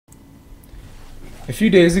A few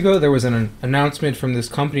days ago, there was an announcement from this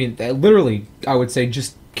company that literally, I would say,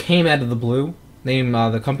 just came out of the blue.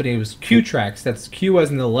 The company was Qtrax. That's Q as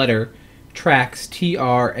in the letter, Trax,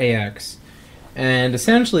 Trax. And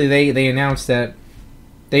essentially, they announced that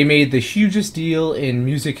they made the hugest deal in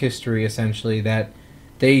music history, essentially, that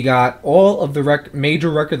they got all of the major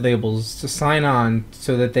record labels to sign on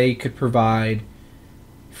so that they could provide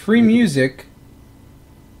free music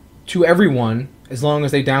to everyone as long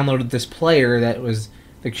as they downloaded this player that was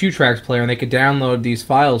the Qtrax player, and they could download these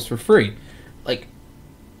files for free. Like,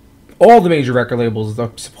 all the major record labels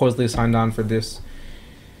are supposedly signed on for this.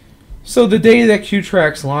 So the day that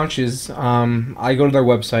Qtrax launches, I go to their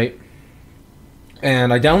website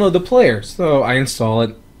and I download the player. So I install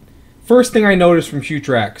it. First thing I notice from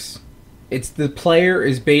Qtrax, the player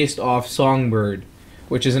is based off Songbird,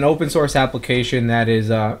 which is an open source application that is,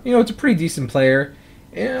 it's a pretty decent player.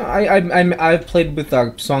 Yeah, I've played with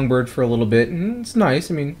Songbird for a little bit, and it's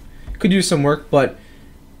nice. I mean, could use some work, but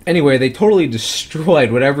anyway, they totally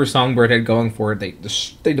destroyed whatever Songbird had going for it.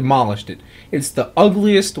 They demolished it. It's the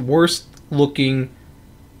ugliest, worst looking,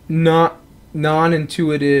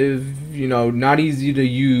 non-intuitive, not easy to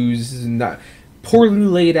use, not poorly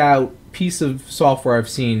laid out piece of software I've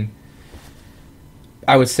seen,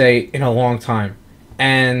 I would say, in a long time.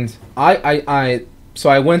 And so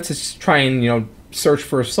I went to try and search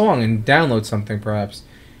for a song and download something, perhaps.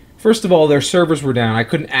 First of all, their servers were down. I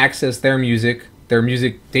couldn't access their music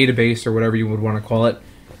database, or whatever you would want to call it.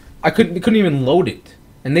 I couldn't even load it.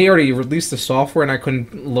 And they already released the software, and I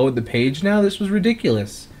couldn't load the page now? This was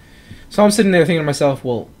ridiculous. So I'm sitting there thinking to myself,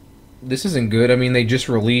 well, this isn't good. I mean, they just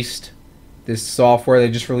released this software.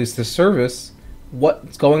 They just released this service.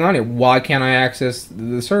 What's going on here? Why can't I access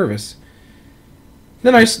the service?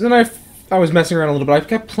 Then I was messing around a little bit. I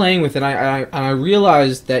kept playing with it, and I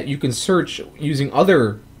realized that you can search using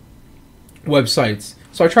other websites.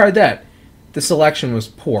 So I tried that. The selection was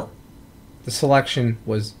poor. The selection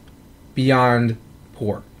was beyond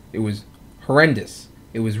poor. It was horrendous.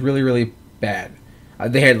 It was really, really bad.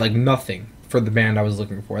 They had like nothing for the band I was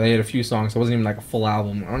looking for. They had a few songs. It wasn't even like a full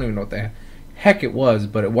album. I don't even know what the heck it was,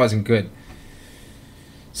 but it wasn't good.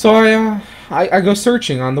 So I go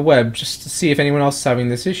searching on the web just to see if anyone else is having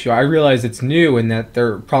this issue. I realized it's new and that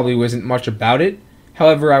there probably wasn't much about it.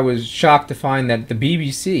 However, I was shocked to find that the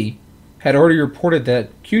BBC had already reported that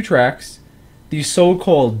Qtrax, these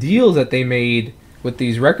so-called deals that they made with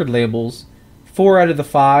these record labels, 4 out of the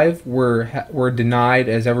 5 were denied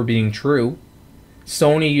as ever being true.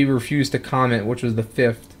 Sony refused to comment, which was the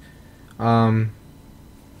 5th. I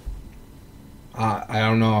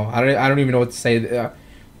don't know. I don't even know what to say.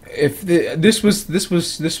 This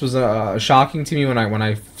was shocking to me when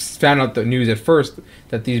I found out the news at first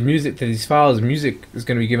that these files of music is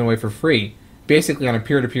going to be given away for free, basically on a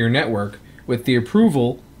peer-to-peer network with the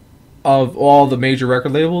approval of all the major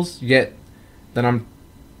record labels. Yet, then I'm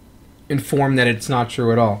informed that it's not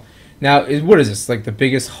true at all. Now, what is this, like the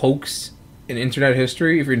biggest hoax in internet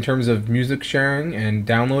history in terms of music sharing and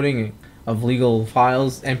downloading of legal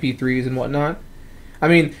files, MP3s and whatnot? I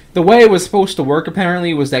mean, the way it was supposed to work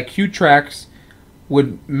apparently was that Qtrax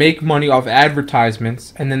would make money off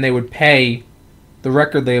advertisements, and then they would pay the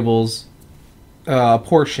record labels a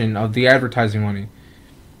portion of the advertising money.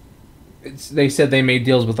 They said they made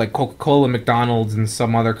deals with like Coca-Cola, McDonald's, and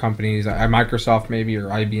some other companies, Microsoft maybe, or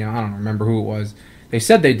IBM. I don't remember who it was. They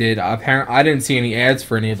said they did. Apparently, I didn't see any ads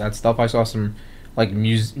for any of that stuff. I saw some like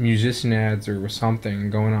musician ads or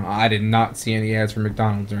something going on. I did not see any ads for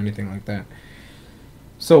McDonald's or anything like that.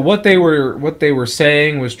 So what they were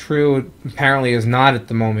saying was true. It apparently is not at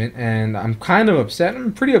the moment, and I'm kind of upset.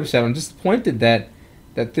 I'm pretty upset. I'm disappointed that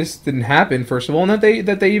this didn't happen. First of all, and that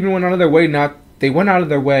they even went out of their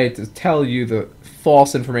way to tell you the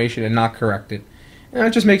false information and not correct it. And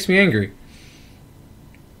that just makes me angry.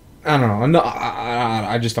 I don't know. No,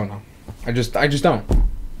 I just don't know. I just don't.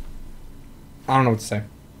 I don't know what to say.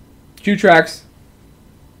 Qtrax,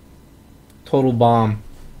 total bomb.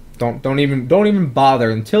 Don't even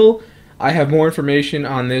bother until I have more information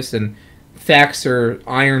on this and facts are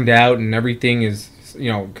ironed out and everything is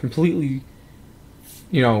completely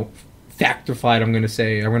factified. I'm gonna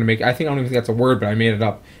say I don't even think that's a word, but I made it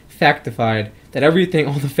up. Factified that everything,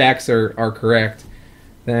 all the facts are correct.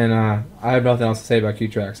 Then I have nothing else to say about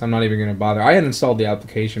Qtrax. I'm not even gonna bother. I had installed the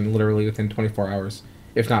application literally within 24 hours,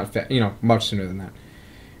 if not much sooner than that.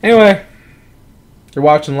 Anyway, you're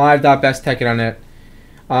watching live.besttech.net.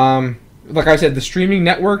 Like I said, the streaming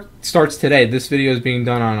network starts today. This video is being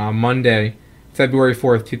done on Monday, February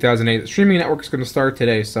 4th, 2008. The streaming network is going to start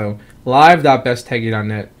today, so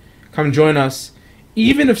live.besttech.net. Come join us.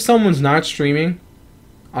 Even if someone's not streaming,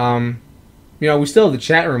 You know, we still have the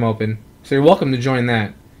chat room open, so you're welcome to join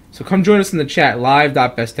that. So come join us in the chat,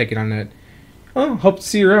 live.besttakeitOnNet. Oh, hope to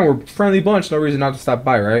see you around. We're a friendly bunch. No reason not to stop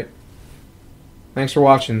by, right? Thanks for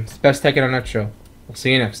watching. It's the Best Take It On Net show. We'll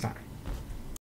see you next time.